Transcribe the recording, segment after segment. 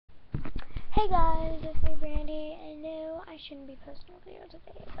Hey guys, it's me Brandy. I know I shouldn't be posting a video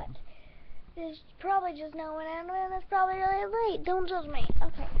today, but this is probably just now when it's probably really late. Don't judge me.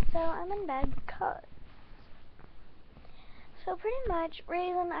 Okay, so I'm in bed because pretty much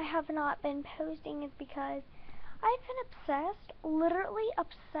reason I have not been posting is because I've been obsessed, literally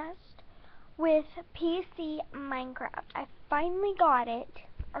obsessed with PC Minecraft. I finally got it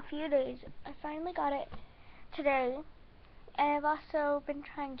a few days. I finally got it today. And I've also been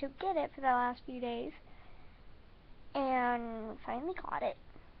trying to get it for the last few days. And finally got it.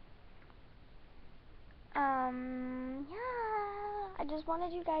 Yeah. I just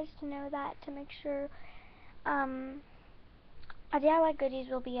wanted you guys to know that, to make sure. A DIY goodies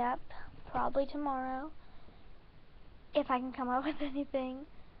will be up probably tomorrow, if I can come up with anything.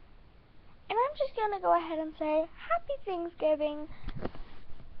 And I'm just gonna go ahead and say, Happy Thanksgiving.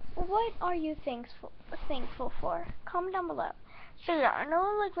 What are you thankful for? Comment down below. So yeah, I know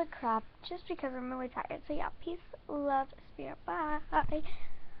I look like crap just because I'm really tired. So yeah, peace, love, spirit, bye.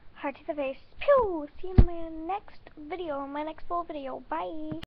 Heart to the face. Pew! See you in my next video, my next full video. Bye.